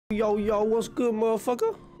Yo, yo, what's good,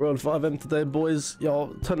 motherfucker? We're on 5M today, boys.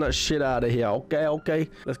 Yo, turn that shit out of here, okay? Okay?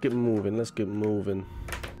 Let's get moving, let's get moving.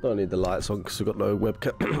 Don't need the lights on because we've got no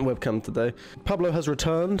webcam today. Pablo has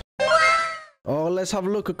returned. Oh, let's have a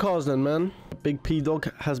look at cars then, man. Big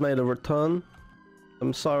P-Dog has made a return.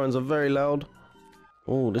 Them sirens are very loud.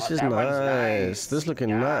 Oh, this is nice. This is looking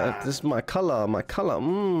nice. This is my color,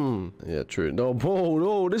 Yeah, true. No, bro,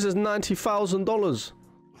 no, this is $90,000.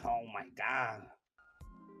 Oh my god.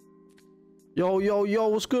 Yo, yo, yo,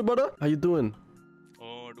 what's good, brother? How you doing?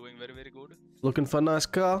 Oh, doing very, very good. Looking for a nice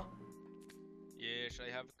car? Yes,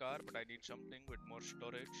 I have a car, but I need something with more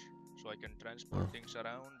storage, so I can transport things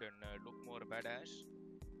around and look more badass.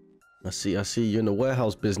 I see. You're in the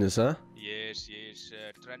warehouse business, huh? Yes,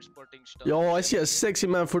 transporting stuff. Yo, I see a sexy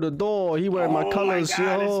man through the door. He wearing my colors,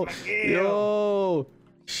 yo. Yo.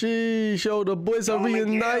 Sheesh, yo, the boys are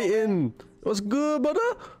reuniting. What's good, brother?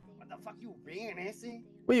 What the fuck you being, Nancy?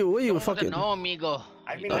 Where you fucking? No, amigo.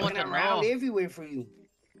 I've been looking around everywhere for you.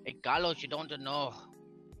 Hey, Carlos, you don't know.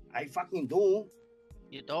 I fucking do.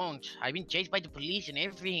 You don't. I've been chased by the police and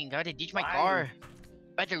everything. Got to ditch my car.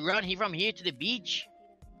 Got to run here from here to the beach.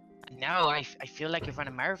 And now I feel like if I'm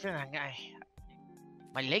a marathon,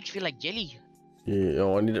 my legs feel like jelly. Yeah,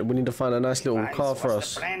 yo, we need to find a nice little car for us.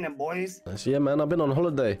 What's the plan then, boys? Yeah, man, I've been on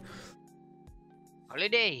holiday.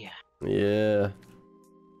 Holiday? Yeah.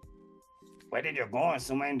 Where did you go?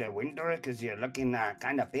 Somewhere in the winter? Because you're looking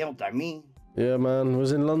kind of pale to me. Yeah, man,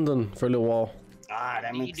 was in London for a little while. Ah,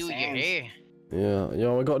 that makes sense. Your hair? Yeah,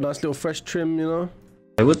 yo, I got a nice little fresh trim, you know.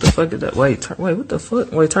 Wait, what the fuck is that? Wait, what the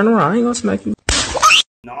fuck? Wait, turn around. I ain't gonna smack you.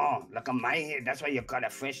 No, look at my hair. That's why you got a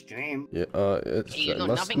fresh trim. Yeah, it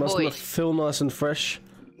must feel nice and fresh.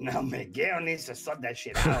 No, Miguel needs to sort that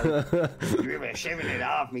shit out. You were shaving it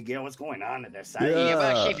off, Miguel. What's going on at that side? Yeah, you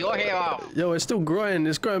better shave your hair off. Yo, it's still growing.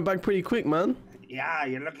 It's growing back pretty quick, man. Yeah,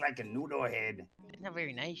 you look like a noodle head. That's not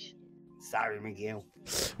very nice. Sorry, Miguel.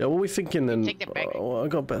 Yeah, what are we thinking then? Take that back. I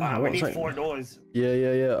got better. We need 4 doors. Yeah.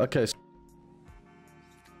 Okay.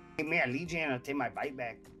 Give me a Legion. I'll take my bike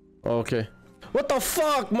back. Okay. What the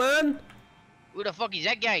fuck, man? Who the fuck is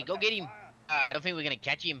that guy? Go get him. I don't think we're gonna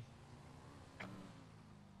catch him.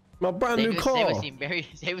 My brand new car.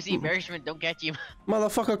 Save us the embarrassment. Don't catch him.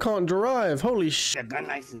 Motherfucker can't drive. Holy shit. The gun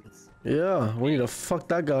license. Yeah, we need to fuck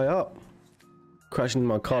that guy up. Crashing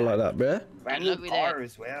my car like that, bruh. Brand new car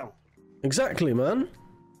as well. Exactly, man.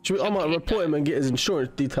 I might report him and get his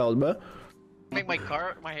insurance details, bruh. Make my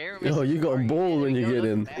hair. Yo, you got a ball when you get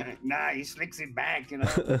in. Nah, he slicks it back, you know.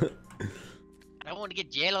 I don't want to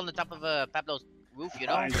get jail on the top of Pablo's roof, you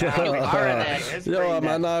know. Yo,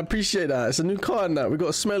 man, I appreciate that. It's a new car and that. We got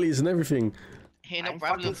smellies and everything. Hey, no I'm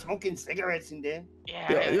problem. fucking smoking cigarettes in there.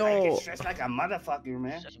 Yeah, yo. I get stressed like a motherfucker,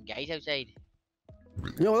 man. Some guys outside.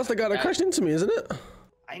 Yo, that's the guy that crashed into me, isn't it?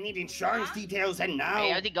 I need insurance details and now. Hey,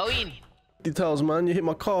 how's it going? Details, man. You hit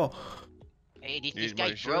my car. Hey, this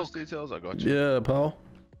guy's broke. Details? I got you. Yeah, pal.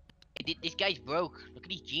 Hey, this guy's broke. Look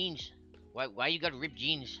at his jeans. Why you got ripped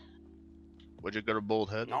jeans? Would you got a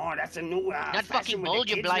bald head? No, that's a new not fucking bold,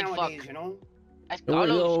 you blind fuck. You know? That's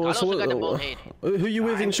Carlos. Carlos got a bald head. Who you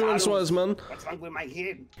with insurance-wise, man? What's wrong with my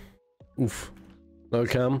head? Oof. No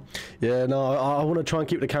cam. Yeah, no, I want to try and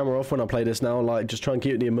keep the camera off when I play this now. Like, just try and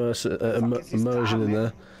keep the immersion in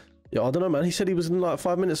there. Yeah, I don't know, man. He said he was in like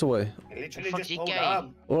 5 minutes away. He literally just pulled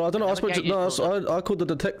up. Well, I don't know. I spoke to... No, I called the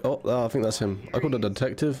detective. Oh, I think that's him. I called the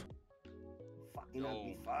detective. Fucking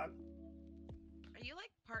ugly fuck. Are you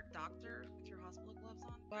like part doctor with your hospital gloves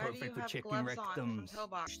on? Why Perfect for checking rectums.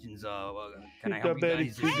 Questions, can I help you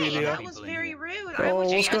guys? Hey, that was very rude. Oh,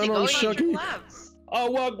 what's going on, Shucky? Oh,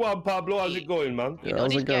 Wagwan, Pablo. How's it going, man? Yeah,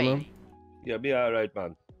 how's it going, man? Yeah, be alright,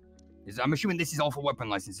 man. I'm assuming this is all for weapon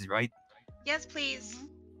licenses, right? Yes, please.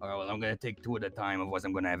 Alright, well, I'm gonna take 2 at a time, otherwise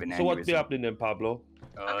I'm gonna have an aneurysm. So what's happening then, Pablo?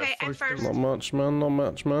 Okay, at first. Not much,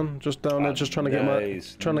 man. Just down there, just trying to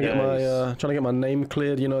get my name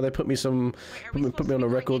cleared. You know, they put me on the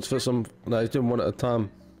records for some. No, he's doing 1 at a time.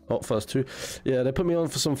 Not first 2. Yeah, they put me on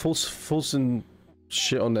for some false and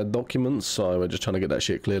shit on their documents. So we're just trying to get that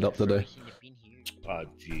shit cleared up today. Oh,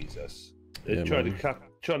 Jesus. They're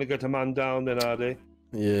trying to get a man down then, are they?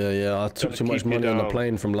 Yeah. I took too much money on the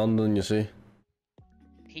plane from London, you see.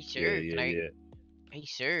 Hey, sir. Hey,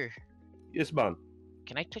 sir. Yes, man.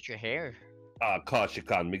 Can I touch your hair? Ah, of course you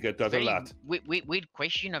can. We get that a lot. Weird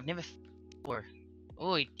question. I've never before.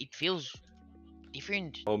 Oh, it feels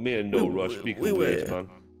different. Oh, me and no rush. We can wait, man.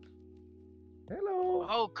 Hello.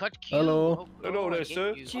 Oh, cut cute. Hello. Hello there,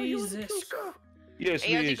 sir. Jesus. Yes,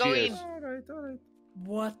 hey, how's it going? Alright.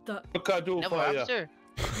 What the? What can I do for you? Sir.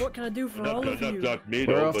 What can I do for all of you? Not me,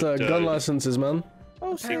 We're after gun licenses, man.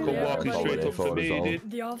 Oh, so you Apparently come walking straight everybody up to me, is.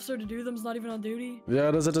 did? The officer to do them's not even on duty. Yeah,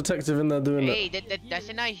 there's a detective in there doing Hey, it. that's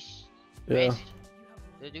a nice Yeah. vest.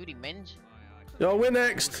 The duty men's. Yo, we're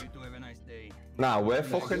next. You two have a nice day. Nah, we're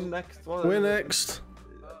fucking next. What? We're next.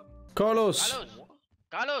 Carlos.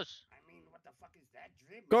 Carlos. I mean, what the fuck is that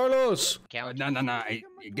drip? Carlos. Count. No.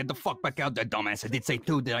 Get the fuck back out there, dumbass. I did say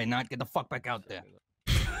two, did I not? Get the fuck back out there.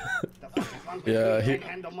 The fuck is wrong with Yeah, you? he- You can't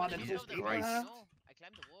handle more than two people, Christ. huh? No, I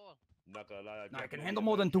climbed the wall. Not gonna lie, No, I can handle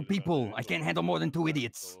more than two people. I can't handle more than two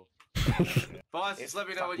idiots. Boss, This just let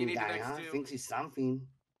me know what you fucking need guy, the next huh? two. Thinks he's something.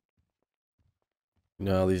 You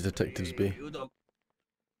know how these detectives be.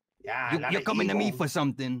 Yeah, You're coming to me for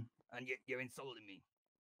something, and you're insulting me.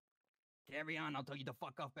 Carry on, I'll tell you to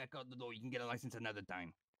fuck off back out the door. You can get a license another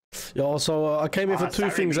time. Yo, so I came here for two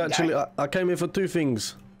sorry, things big actually. guy. I came here for two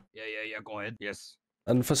things. Yeah, go ahead. Yes.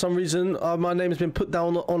 And for some reason, my name has been put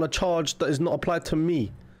down on a charge that is not applied to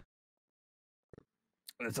me.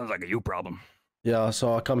 That sounds like a you problem. Yeah,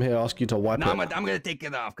 so I come here ask you to wipe No, it. I'm gonna take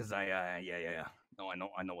it off, because yeah. No,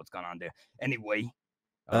 I know what's going on there. Anyway,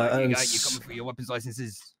 And you coming for your weapons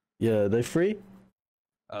licenses? Yeah, they free?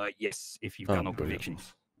 Yes, if you've Oh, got no brilliant.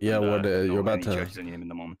 convictions. Yeah, And, what no you're about any to. charges on your name in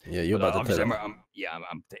the moment. Yeah, you're But, about to obviously, tell.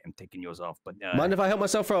 I'm taking yours off. But Mind if I help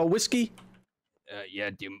myself for a whiskey? yeah,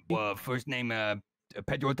 first name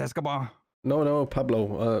Pedro Tescobar. No,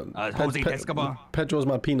 Pablo. Jose Tescobar. Pedro's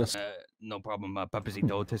my penis. No problem,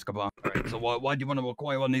 Papacito Tescobar. Alright, so why do you want to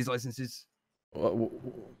acquire one of these licenses?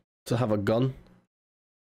 To have a gun?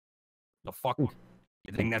 The fuck? You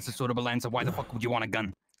think that's the sort of a answer? Why the fuck would you want a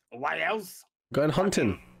gun? What else? Going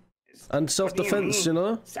hunting. And self-defense, you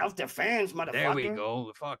know? Self-defense, motherfucker. There we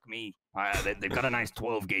go. Fuck me. They've got a nice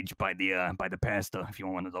 12 gauge by the pastor. If you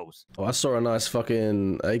want one of those. Oh, I saw a nice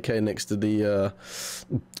fucking AK next to the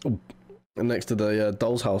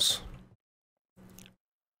doll's house.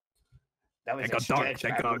 That was That a got dark.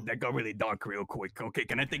 stretch, That got really dark real quick. Okay,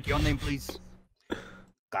 can I take your name, please?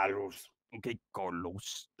 Carlos. Okay,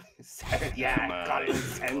 Carlos. Yeah, Carlos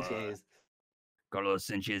Sanchez. Carlos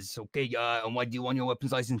Sanchez. Okay, and why do you want your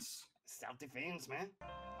weapons license? Self-defense, man.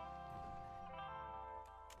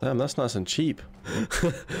 Damn, that's nice and cheap.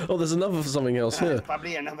 Oh, there's another something else here.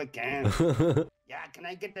 Probably another can. Yeah, can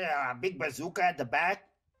I get the big bazooka at the back?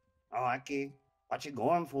 Oh, okay. What you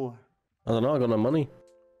going for? I don't know, I got no money.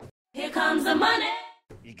 Here comes the money.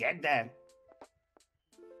 You get that?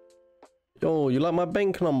 Yo, you like my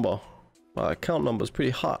bank number? My account number's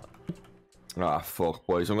pretty hot. Ah, fuck,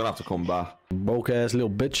 boys. I'm gonna have to come back. Broke ass little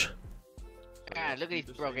bitch. Ah, look at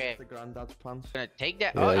this broke ass. The granddad's pants. Gonna take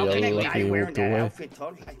that. Yeah, Oh, yeah, okay, look. Guy He wearing walked that away. outfit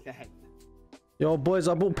all like that. Yo, boys,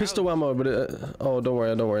 I bought pistol ammo, but oh, don't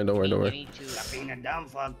worry. Stop being a dumb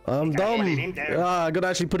fuck. I'm You gotta dumb. put it in there. I gotta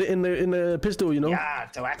actually put it in the pistol, you know? Yeah,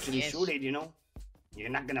 to actually shoot it, you know? You're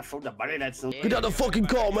not gonna throw the bullet at something. Get out the fucking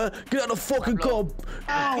car, man! Get out the fucking car!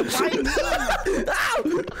 Oh, why me?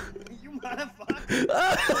 Ow! You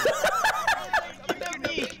motherfucker!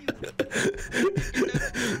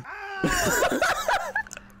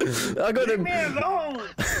 I got Leave him. me alone!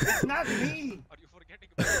 It's not me! Are you forgetting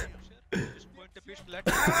about me, sir? Just point the pistol at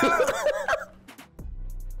me.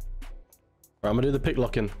 Right, I'm gonna do the pick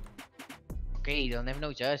locking. Okay, they'll never know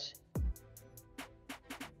it's us.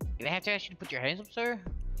 Did I have to ask you to put your hands up, sir?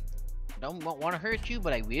 Don't want to hurt you,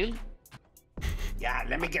 but I will. Yeah,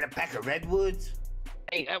 let me get a pack of redwoods.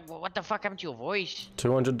 Hey, what the fuck happened to your voice?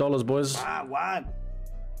 $200, boys. Ah, what?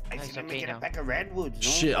 I Nice, said let me okay get now. a pack of redwoods. No?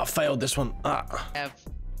 Shit, I failed this one. Ah. Have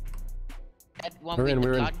that one We're with in, the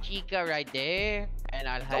we're in. blonde chica right there, and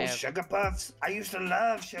I'll Those have. sugar puffs. I used to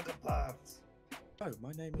love sugar puffs. Oh,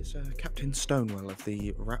 my name is Captain Stonewell of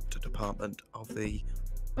the Raptor Department of the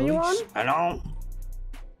Are you on? Police. Hello?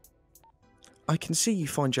 I can see you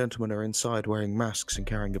fine gentlemen are inside wearing masks and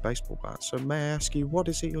carrying a baseball bat, so may I ask you, what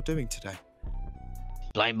is it you're doing today?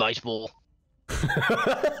 Blind baseball.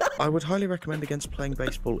 I would highly recommend against playing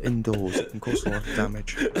baseball indoors. It can cause a lot of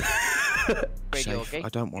damage. Radio, Safe. okay? I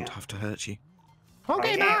don't want to have to hurt you.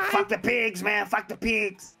 Okay, fuck the pigs, man. Fuck the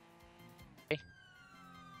pigs.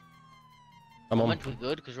 I'm on. Moment, we're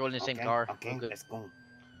good because we're all in the same car. Okay, We're good. let's go.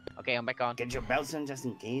 Okay, I'm back on. Get your belts in just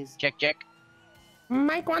in case. Check.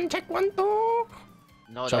 Mic 1, check 1, 2.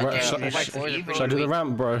 No, Shall I- that shall- 4x4 is Should I pretty do the weak.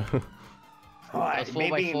 ramp, bro? Alright, Those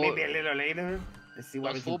maybe 4x4 a little later. Let's see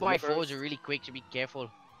what Those we can do 4x4s first. are really quick, so be careful.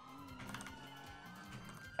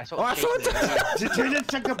 That's Oh, what I thought that. Did you just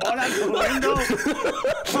check the ball out the window?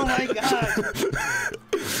 Oh my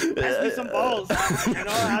god. Pass me some balls. You know,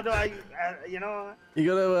 how do I, you know? You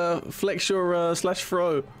gotta flex your slash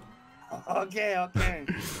throw. Okay.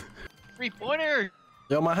 3-pointer!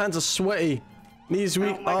 Yo, my hands are sweaty. Knees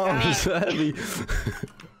weak, my arms God. heavy.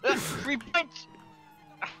 3 points!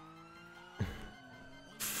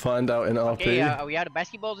 Find out in RP. Okay, are we out of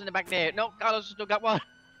basketballs in the back there? No, Carlos still got one.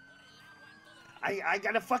 I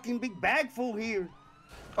got a fucking big bag full here.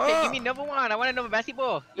 Okay, give me another one. I want another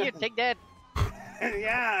basketball. Here, take that.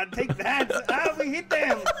 Yeah, take that. We hit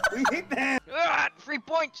them. We hit them. 3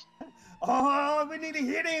 points. Oh, we need to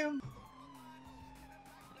hit him.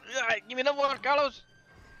 Give me another one, Carlos.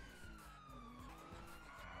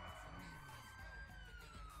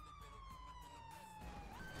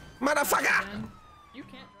 Motherfucker! You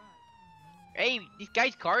can't drive. Hey, this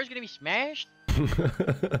guy's car is gonna be smashed.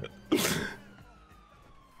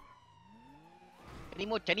 Any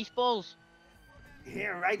more tennis balls?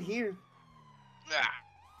 Here, right here.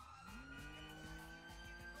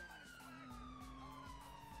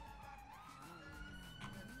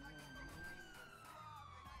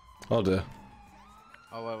 Oh dear.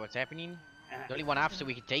 Oh, what's happening? There's only one officer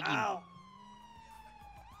we can take him. Ow.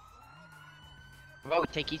 How about we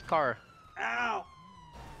take his car? Ow.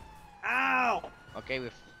 Ow. Okay,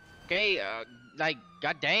 like,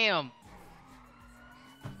 goddamn.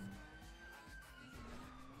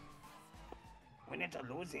 We need to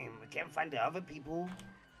lose him. We can't find the other people.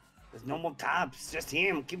 There's no more cops. Just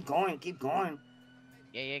him. Keep going. Keep going.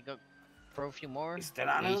 Yeah, go throw a few more. He's still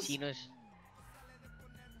on Yeah, us? he's seen us.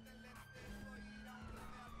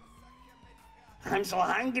 I'm so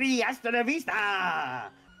hungry. Hasta la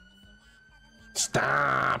vista.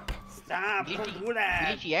 Stop. Stop. Don't do that.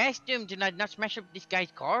 At least you asked him to not smash up this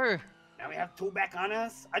guy's car. Now we have 2 back on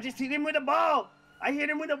us. I just hit him with a ball. I hit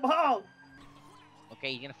him with a ball.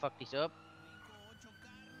 Okay, he's gonna fuck this up.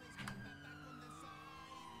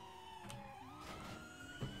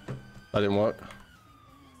 That didn't work.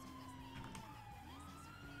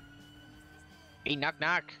 Hey, knock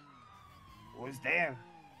knock. Who's there?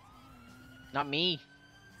 Not me.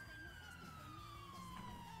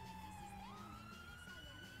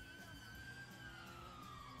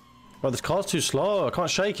 Bro, this car's too slow. I can't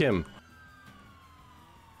shake him.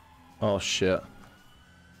 Oh shit.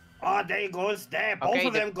 Oh, there he goes. There. Both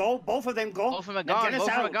of them go. Both of them go. Both of them are Now gone. get us Both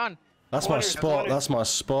of them are out. gone. That's Corners, my spot. corners. That's my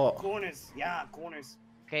spot. Corners. Yeah, corners.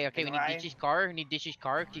 Okay, we need Right. Ditch's car. We need Ditch's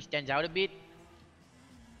car. He stands out a bit.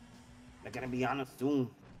 They're gonna be on us soon.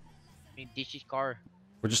 We need Ditch's car.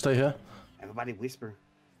 We'll just stay here. Everybody whisper.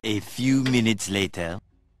 A few minutes later.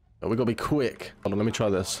 Oh, we gotta be quick. Hold on, let me try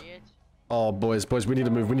this. Oh, boys, we need to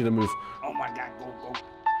move. We need to move. Oh my God, go, go.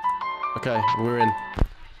 Okay, we're in. All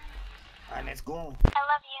right, let's go. I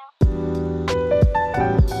love you.